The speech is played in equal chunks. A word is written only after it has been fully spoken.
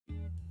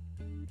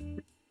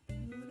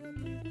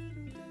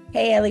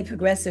Hey, LA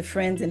Progressive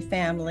friends and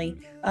family.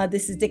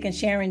 This is Dick and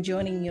Sharon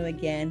joining you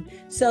again.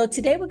 So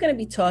today we're going to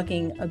be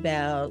talking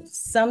about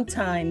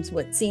sometimes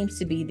what seems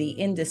to be the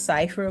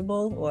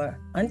indecipherable or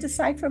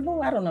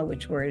undecipherable, I don't know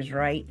which word is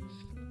right,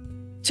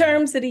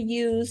 terms that are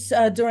used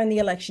during the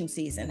election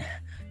season.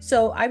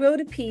 So I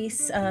wrote a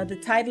piece. The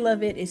title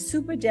of it is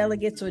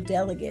Superdelegates or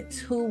Delegates,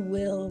 Who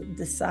Will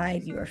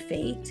Decide Your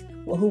Fate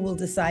or Who Will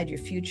Decide Your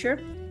Future?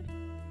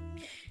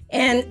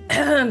 And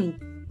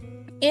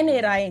in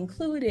it, I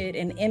included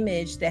an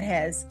image that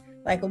has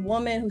like a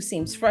woman who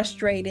seems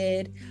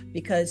frustrated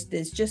because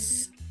there's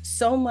just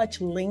so much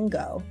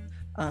lingo,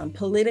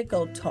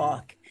 political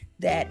talk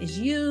that is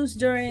used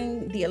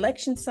during the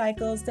election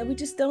cycles that we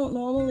just don't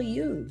normally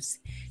use.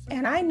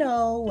 And I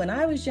know when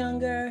I was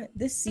younger,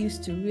 this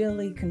used to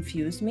really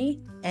confuse me,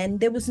 and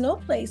there was no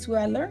place where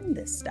I learned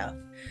this stuff.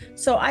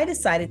 So I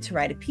decided to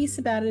write a piece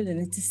about it,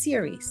 and it's a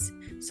series.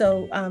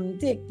 So,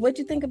 Dick, what'd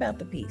you think about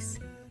the piece?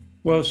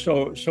 Well,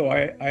 so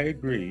I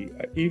agree.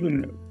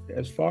 Even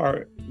as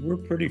far, we're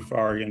pretty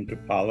far into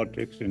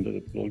politics, into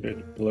the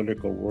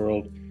political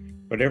world,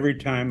 but every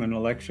time an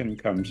election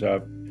comes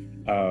up,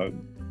 uh,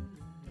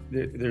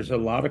 there's a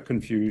lot of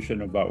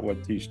confusion about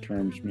what these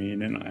terms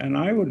mean, and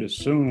I would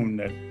assume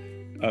that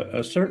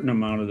a certain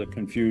amount of the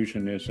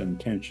confusion is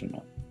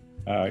intentional.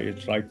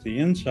 It's like the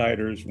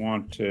insiders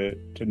want to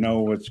know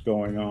what's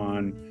going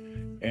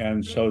on,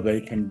 and so they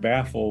can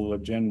baffle the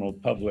general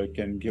public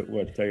and get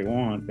what they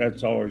want.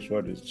 That's always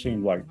what it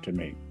seemed like to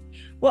me.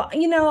 Well,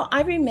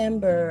 I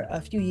remember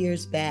a few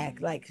years back,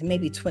 like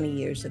maybe 20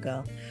 years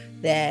ago,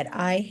 that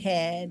I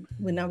had,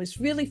 when I was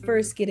really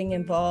first getting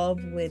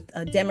involved with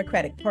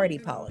Democratic Party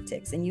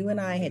politics, and you and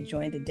I had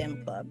joined a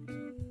Dem Club.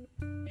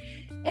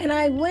 And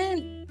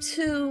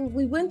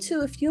we went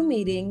to a few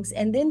meetings,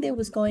 and then there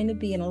was going to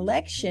be an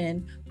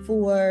election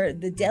for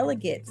the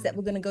delegates that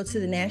were going to go to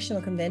the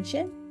national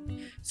convention.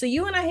 So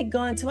you and I had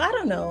gone to, I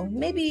don't know,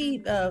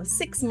 maybe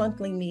 6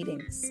 monthly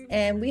meetings,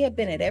 and we had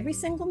been at every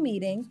single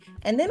meeting.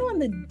 And then on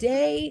the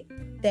day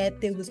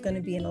that there was going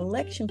to be an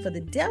election for the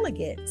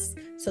delegates,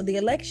 so the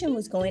election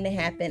was going to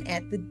happen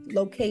at the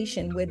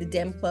location where the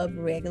Dem Club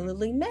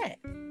regularly met.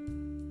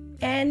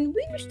 And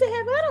we used to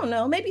have, I don't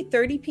know, maybe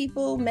 30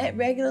 people met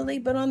regularly,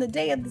 but on the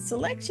day of the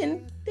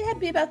selection, there had to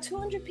be about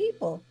 200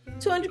 people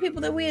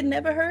that we had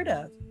never heard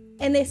of.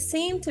 And they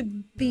seemed to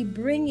be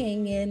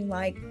bringing in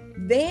like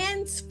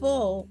vans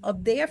full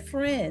of their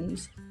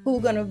friends who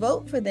were going to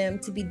vote for them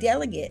to be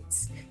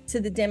delegates to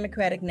the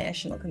Democratic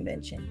National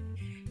Convention.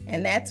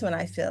 And that's when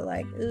I felt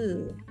like,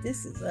 ooh,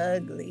 this is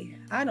ugly.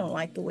 I don't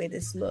like the way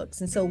this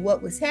looks. And so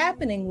what was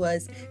happening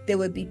was there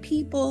would be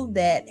people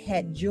that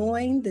had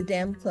joined the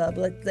Dem Club,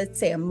 let's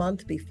say a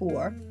month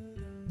before,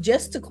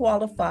 just to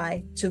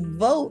qualify to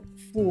vote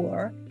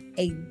for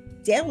a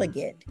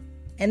delegate.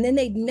 And then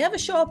they'd never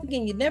show up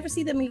again. You'd never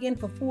see them again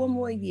for 4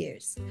 more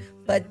years.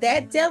 But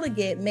that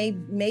delegate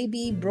may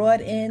be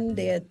brought in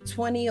their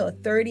 20 or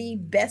 30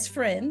 best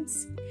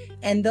friends,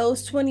 and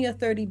those 20 or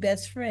 30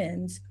 best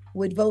friends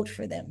would vote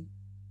for them.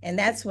 And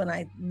that's when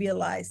I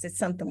realized that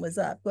something was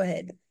up. Go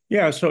ahead.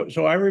 Yeah, so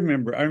I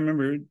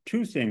remember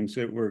two things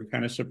that were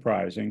kind of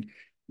surprising,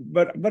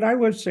 but I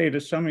would say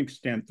to some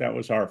extent that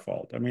was our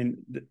fault. I mean,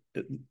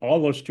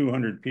 all those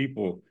 200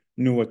 people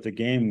knew what the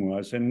game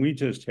was, and we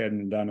just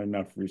hadn't done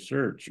enough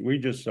research. We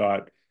just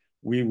thought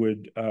we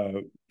would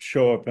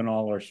show up in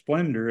all our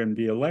splendor and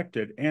be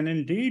elected, and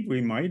indeed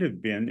we might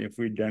have been if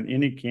we'd done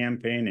any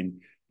campaigning.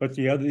 But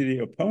the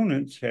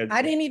opponents had.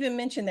 I didn't even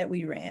mention that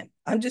we ran.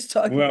 I'm just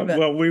talking well, about.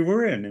 well, we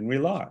were in and we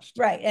lost.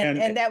 Right,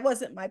 and that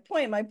wasn't my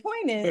point. My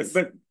point is.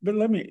 But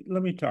let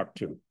me talk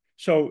too.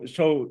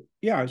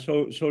 Yeah,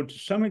 so to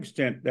some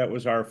extent that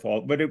was our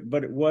fault, but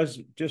it was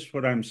just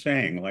what I'm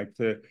saying. Like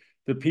the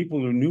people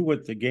who knew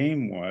what the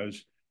game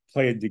was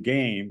played the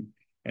game,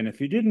 and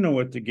if you didn't know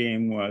what the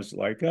game was,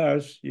 like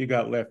us, you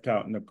got left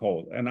out in the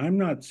cold. And I'm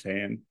not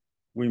saying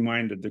we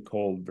minded the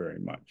cold very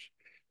much.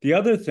 The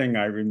other thing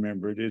I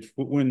remembered is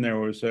when there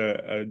was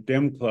a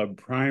Dem Club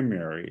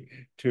primary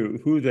to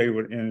who they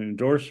would, an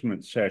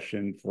endorsement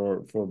session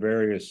for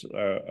various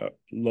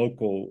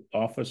local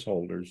office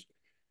holders,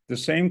 the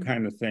same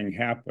kind of thing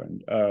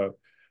happened.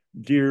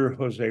 Dear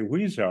Jose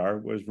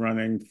Huizar was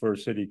running for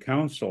city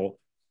council,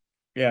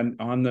 and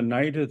on the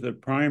night of the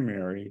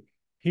primary,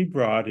 he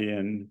brought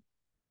in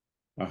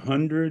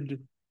 100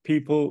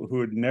 people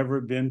who had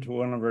never been to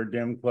one of our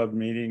Dem Club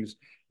meetings,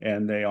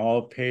 and they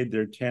all paid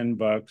their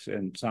 $10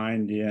 and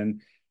signed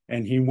in,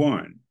 and he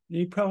won.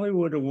 He probably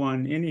would have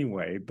won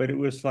anyway, but it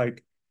was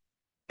like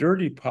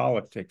dirty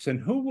politics. And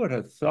who would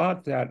have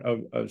thought that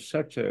of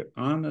such an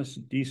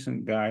honest,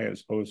 decent guy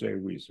as Jose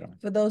Huizar?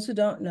 For those who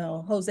don't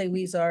know, Jose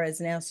Huizar is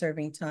now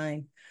serving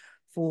time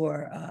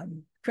for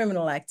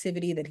criminal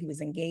activity that he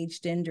was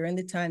engaged in during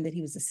the time that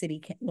he was a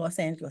Los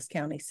Angeles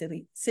County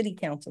City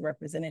Council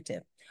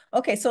representative.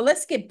 Okay, so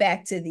let's get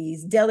back to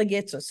these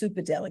delegates or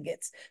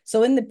superdelegates.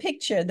 So in the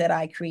picture that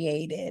I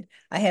created,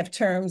 I have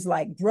terms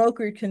like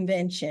brokered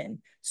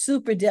convention,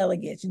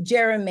 superdelegates,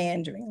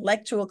 gerrymandering,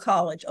 electoral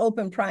college,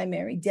 open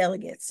primary,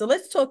 delegates. So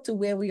let's talk to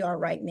where we are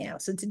right now.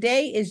 So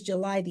today is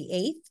July the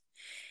 8th,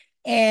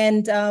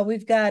 and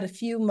we've got a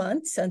few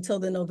months until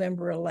the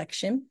November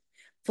election.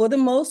 For the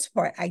most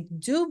part, I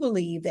do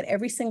believe that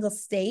every single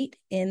state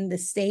in the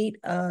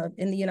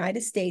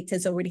United States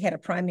has already had a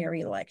primary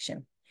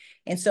election.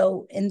 And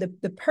so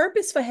the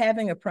purpose for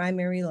having a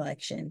primary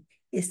election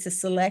is to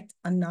select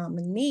a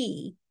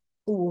nominee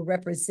who will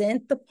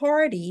represent the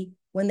party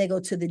when they go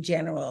to the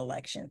general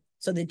election.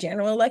 So the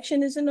general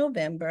election is in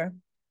November,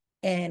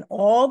 and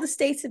all the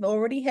states have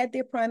already had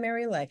their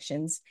primary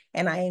elections.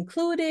 And I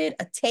included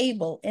a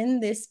table in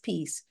this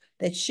piece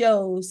that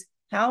shows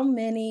how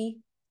many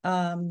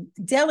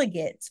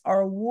delegates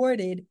are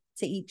awarded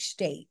to each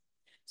state.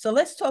 So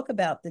let's talk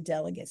about the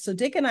delegates. So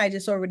Dick and I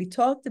just already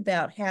talked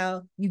about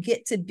how you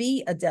get to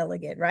be a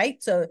delegate,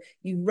 right? So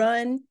you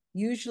run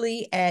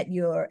usually at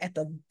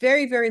the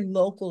very, very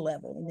local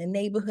level, in the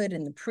neighborhood,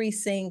 in the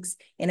precincts.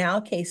 In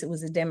our case, it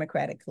was a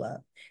Democratic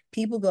club.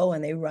 People go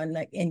and they run,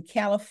 like in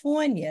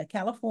California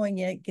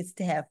gets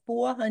to have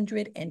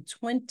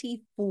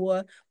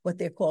 424 what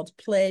they're called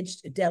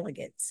pledged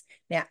delegates.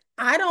 Now,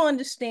 I don't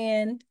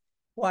understand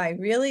why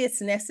really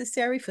it's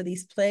necessary for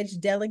these pledged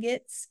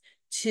delegates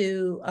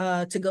to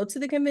go to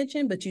the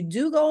convention, but you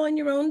do go on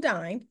your own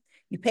dime.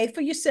 You pay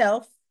for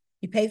yourself,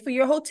 you pay for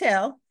your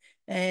hotel,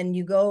 and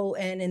you go,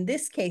 and in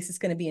this case, it's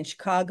going to be in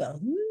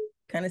Chicago.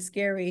 Kind of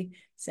scary.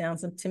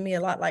 Sounds to me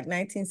a lot like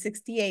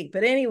 1968.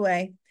 But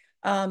anyway,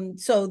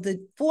 so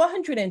the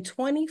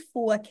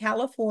 424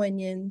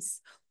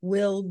 Californians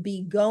will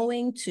be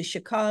going to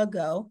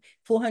Chicago,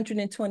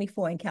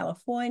 424 in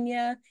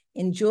California.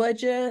 In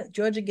Georgia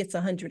gets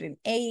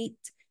 108.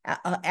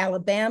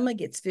 Alabama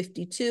gets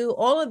 52.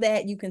 All of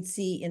that you can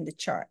see in the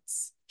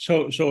charts.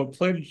 So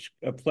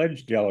a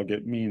pledged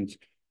delegate means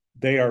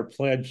they are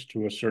pledged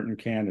to a certain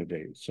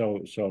candidate.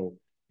 So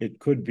it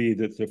could be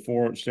that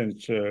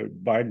since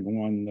Biden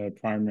won the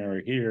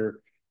primary here,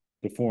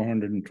 the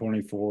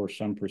 424,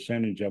 some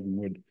percentage of them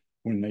would,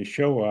 when they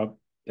show up,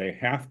 they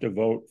have to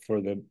vote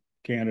for the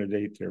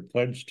candidate they're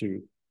pledged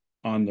to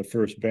on the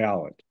first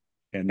ballot.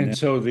 And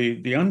so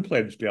the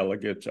unpledged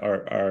delegates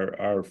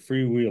are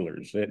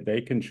freewheelers.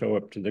 They can show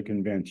up to the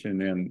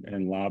convention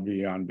and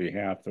lobby on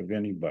behalf of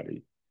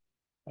anybody.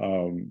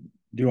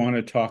 Do you want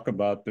to talk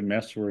about the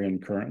mess we're in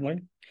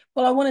currently?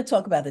 Well, I want to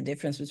talk about the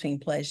difference between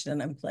pledged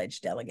and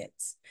unpledged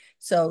delegates.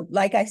 So,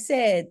 like I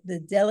said,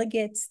 the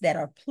delegates that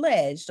are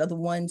pledged are the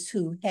ones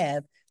who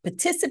have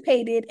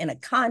participated in a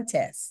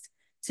contest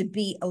to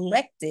be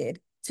elected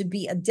to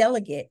be a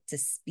delegate to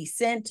be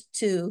sent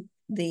to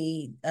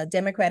the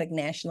Democratic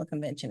National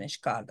Convention in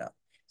Chicago.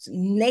 So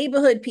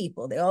neighborhood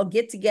people, they all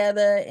get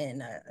together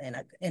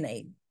at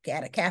a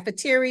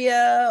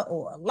cafeteria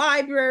or a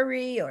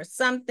library or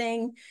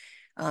something.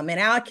 In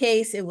our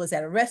case, it was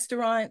at a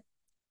restaurant.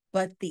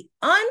 But the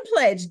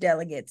unpledged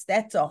delegates,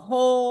 that's a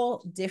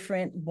whole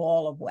different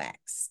ball of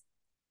wax.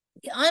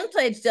 The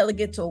unpledged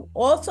delegates are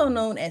also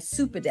known as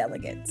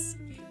superdelegates.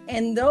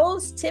 And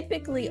those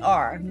typically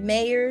are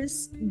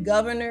mayors,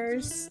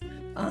 governors,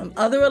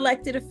 other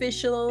elected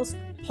officials,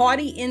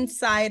 party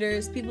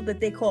insiders, people that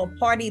they call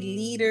party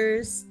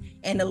leaders,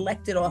 and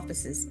elected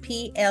officers,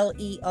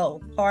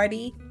 PLEO,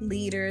 party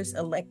leaders,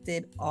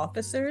 elected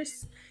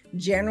officers,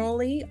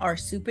 generally are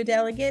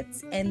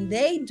superdelegates, and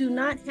they do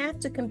not have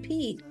to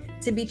compete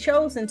to be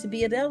chosen to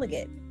be a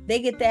delegate. They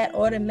get that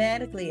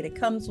automatically. It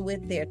comes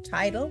with their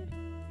title.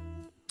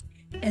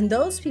 And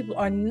those people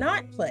are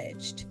not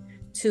pledged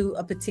to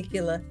a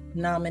particular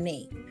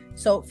nominee.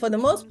 So for the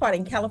most part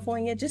in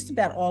California, just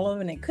about all of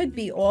them, and it could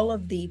be all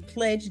of the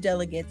pledged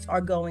delegates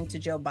are going to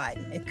Joe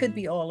Biden. It could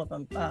be all of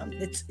them.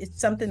 It's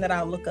something that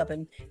I'll look up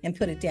and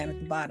put it down at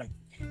the bottom.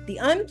 The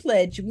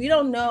unpledged, we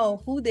don't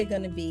know who they're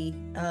going to be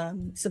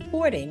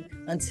supporting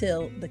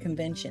until the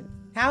convention.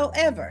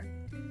 However,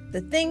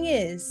 the thing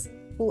is,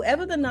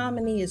 whoever the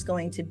nominee is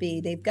going to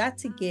be, they've got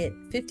to get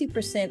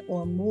 50%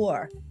 or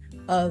more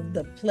of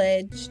the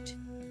pledged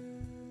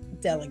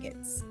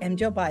delegates. And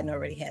Joe Biden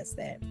already has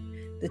that.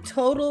 The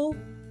total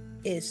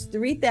is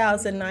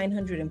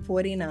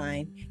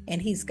 3,949,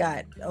 and he's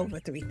got over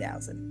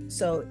 3,000.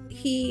 So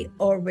he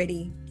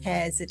already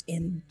has it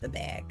in the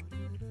bag.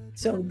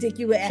 So Dick,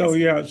 you were asking. So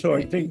yeah, so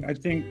I think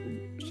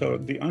so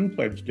the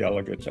unpledged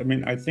delegates, I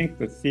mean, I think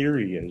the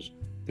theory is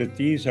that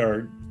these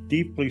are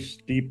deeply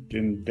steeped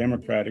in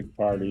Democratic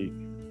Party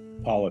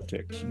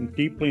politics and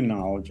deeply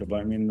knowledgeable.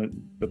 I mean,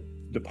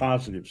 the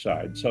positive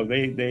side. So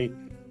they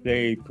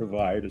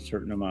provide a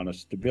certain amount of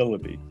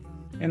stability.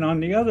 And on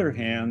the other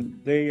hand,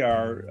 they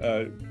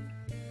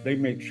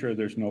make sure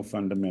there's no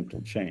fundamental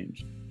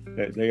change.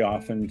 They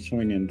often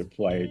swing into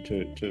play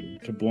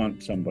to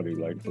blunt somebody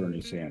like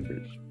Bernie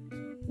Sanders.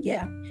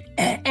 Yeah.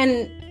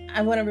 And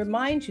I want to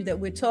remind you that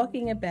we're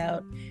talking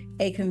about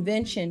a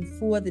convention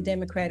for the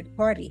Democratic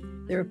Party.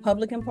 The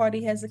Republican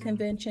Party has a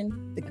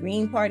convention. The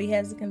Green Party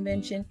has a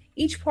convention.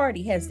 Each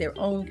party has their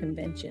own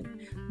convention.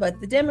 But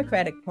the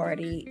Democratic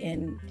Party,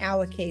 in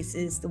our case,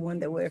 is the one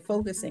that we're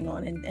focusing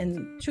on.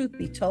 And truth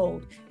be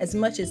told, as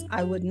much as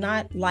I would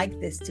not like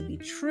this to be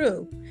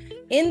true,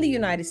 in the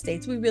United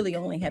States, we really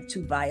only have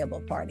two viable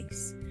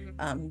parties.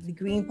 The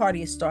Green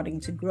Party is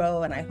starting to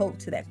grow, and I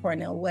hoped that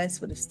Cornel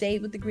West would have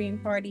stayed with the Green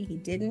Party. He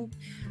didn't.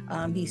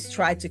 He's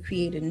tried to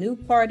create a new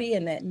party,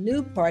 and that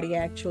new party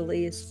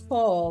actually is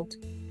called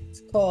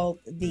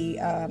the,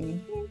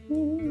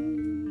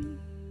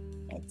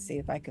 let's see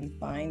if I can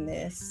find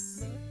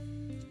this.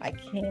 I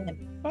can't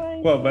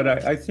find Well, but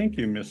I think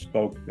you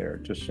misspoke there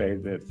to say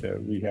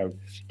that we have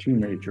two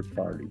major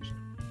parties.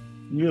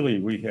 Really,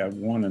 we have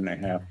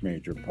 1.5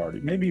 major party,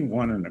 maybe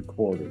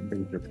 1.25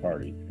 major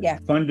party,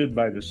 funded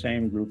by the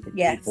same group of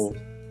people.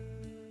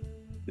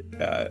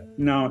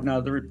 Now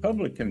the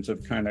Republicans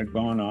have kind of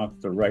gone off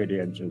the right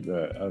edge of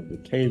the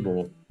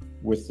table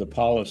with the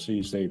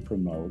policies they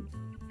promote,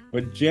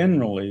 but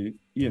generally,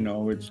 you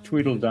know, it's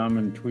Tweedledum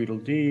and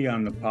Tweedledee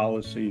on the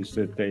policies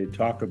that they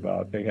talk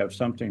about. They have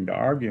something to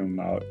argue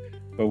about,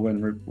 but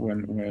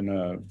when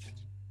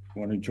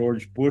a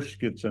George Bush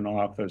gets in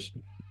office,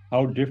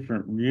 how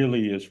different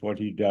really is what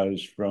he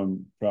does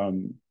from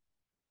Barack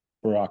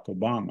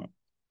Obama?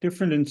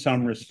 Different in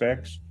some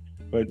respects,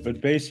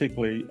 but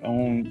basically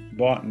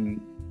bought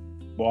and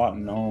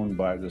owned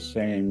by the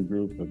same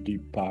group of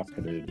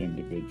deep-pocketed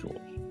individuals.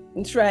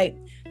 That's right.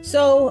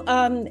 So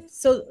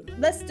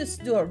let's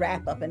just do a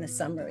wrap up and a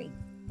summary.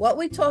 What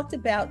we talked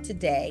about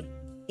today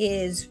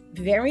is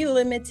very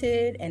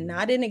limited and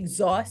not an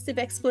exhaustive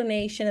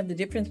explanation of the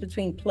difference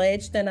between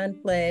pledged and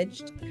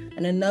unpledged.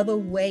 And another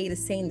way to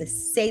say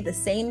the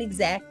same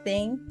exact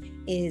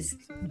thing is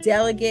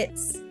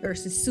delegates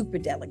versus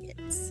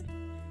superdelegates.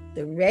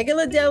 The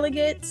regular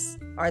delegates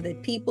are the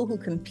people who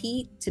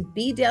compete to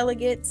be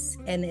delegates,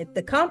 and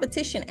the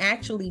competition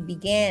actually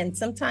began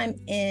sometime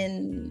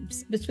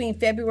between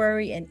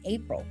February and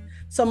April.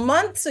 So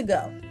months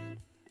ago,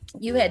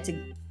 you had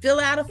to fill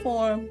out a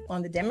form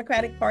on the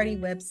Democratic Party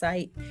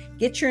website,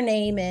 get your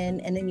name in,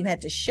 and then you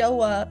had to show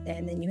up,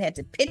 and then you had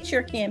to pitch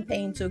your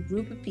campaign to a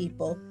group of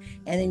people,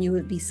 and then you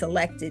would be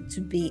selected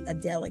to be a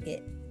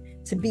delegate.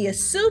 To be a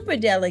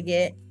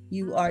superdelegate,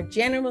 you are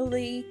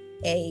generally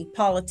a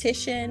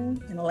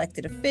politician, an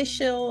elected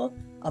official,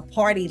 a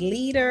party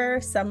leader,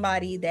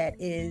 somebody that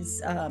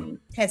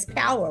has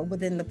power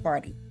within the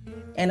party.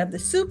 And of the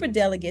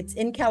superdelegates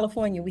in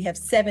California, we have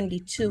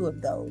 72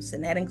 of those,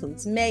 and that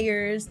includes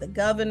mayors, the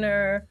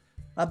governor,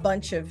 a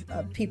bunch of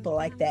people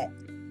like that.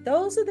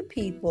 Those are the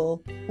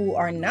people who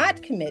are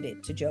not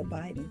committed to Joe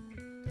Biden.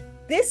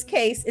 This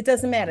case, it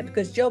doesn't matter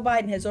because Joe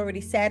Biden has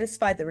already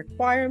satisfied the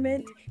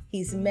requirement.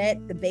 He's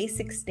met the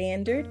basic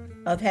standard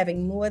of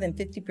having more than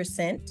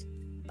 50%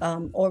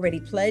 already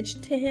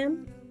pledged to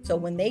him. So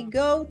when they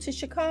go to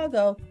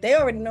Chicago, they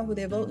already know who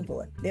they're voting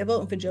for. They're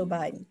voting for Joe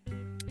Biden.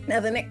 Now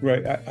the next,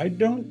 right. I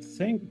don't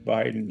think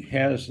Biden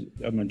has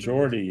a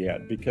majority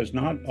yet because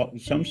not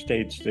some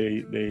states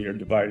they are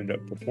divided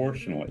up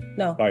proportionally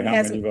by how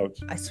many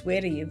votes. I swear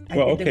to you.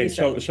 Well, okay,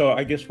 so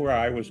I guess where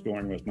I was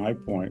going with my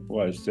point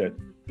was that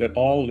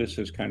all this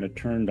is kind of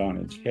turned on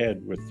its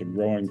head with the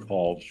growing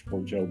calls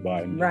for Joe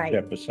Biden to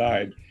step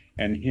aside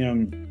and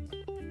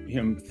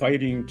him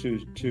fighting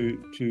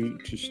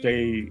to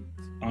stay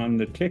on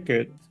the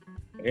ticket.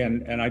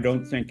 And I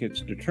don't think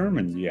it's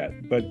determined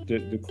yet. But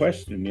the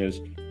question is,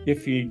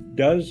 if he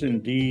does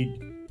indeed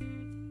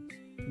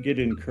get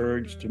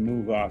encouraged to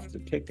move off the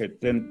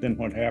ticket, then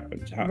what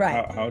happens?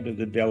 How do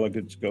the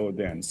delegates go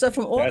then? So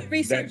from all the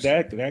research,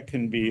 that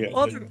can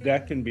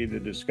be the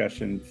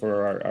discussion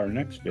for our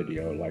next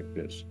video like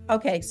this.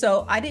 Okay,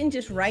 so I didn't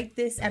just write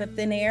this out of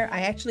thin air.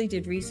 I actually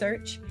did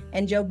research,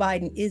 and Joe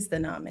Biden is the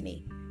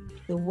nominee.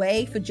 The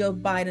way for Joe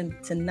Biden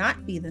to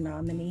not be the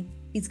nominee,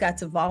 he's got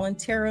to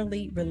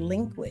voluntarily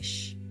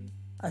relinquish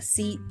a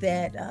seat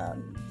that,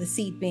 the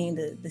seat being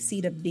the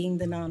seat of being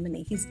the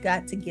nominee. He's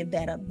got to give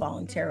that up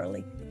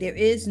voluntarily. There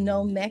is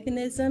no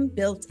mechanism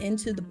built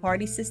into the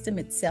party system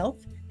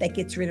itself that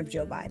gets rid of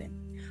Joe Biden.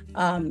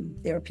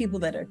 There are people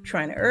that are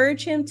trying to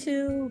urge him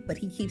to, but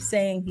he keeps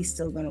saying he's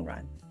still going to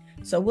run.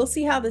 So we'll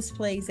see how this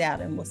plays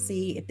out, and we'll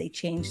see if they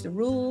change the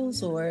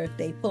rules or if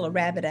they pull a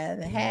rabbit out of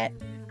the hat.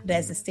 But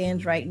as it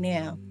stands right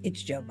now,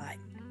 it's Joe Biden.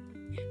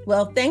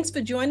 Well, thanks for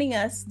joining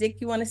us.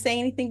 Dick, you want to say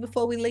anything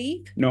before we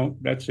leave? No,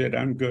 that's it.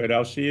 I'm good.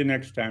 I'll see you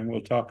next time.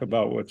 We'll talk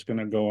about what's going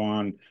to go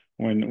on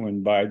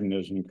when Biden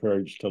is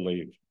encouraged to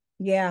leave.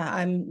 Yeah,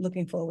 I'm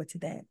looking forward to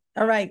that.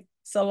 All right.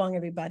 So long,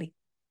 everybody.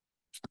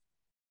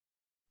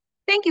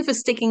 Thank you for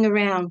sticking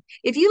around.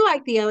 If you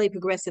like the LA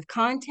Progressive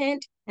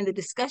content and the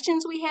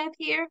discussions we have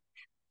here,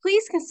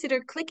 please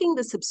consider clicking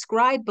the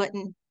subscribe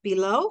button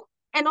below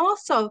and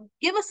also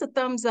give us a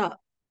thumbs up.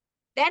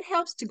 That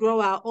helps to grow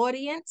our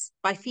audience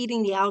by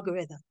feeding the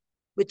algorithm,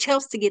 which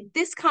helps to get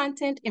this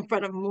content in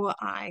front of more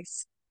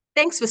eyes.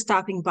 Thanks for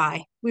stopping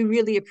by. We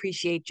really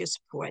appreciate your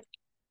support.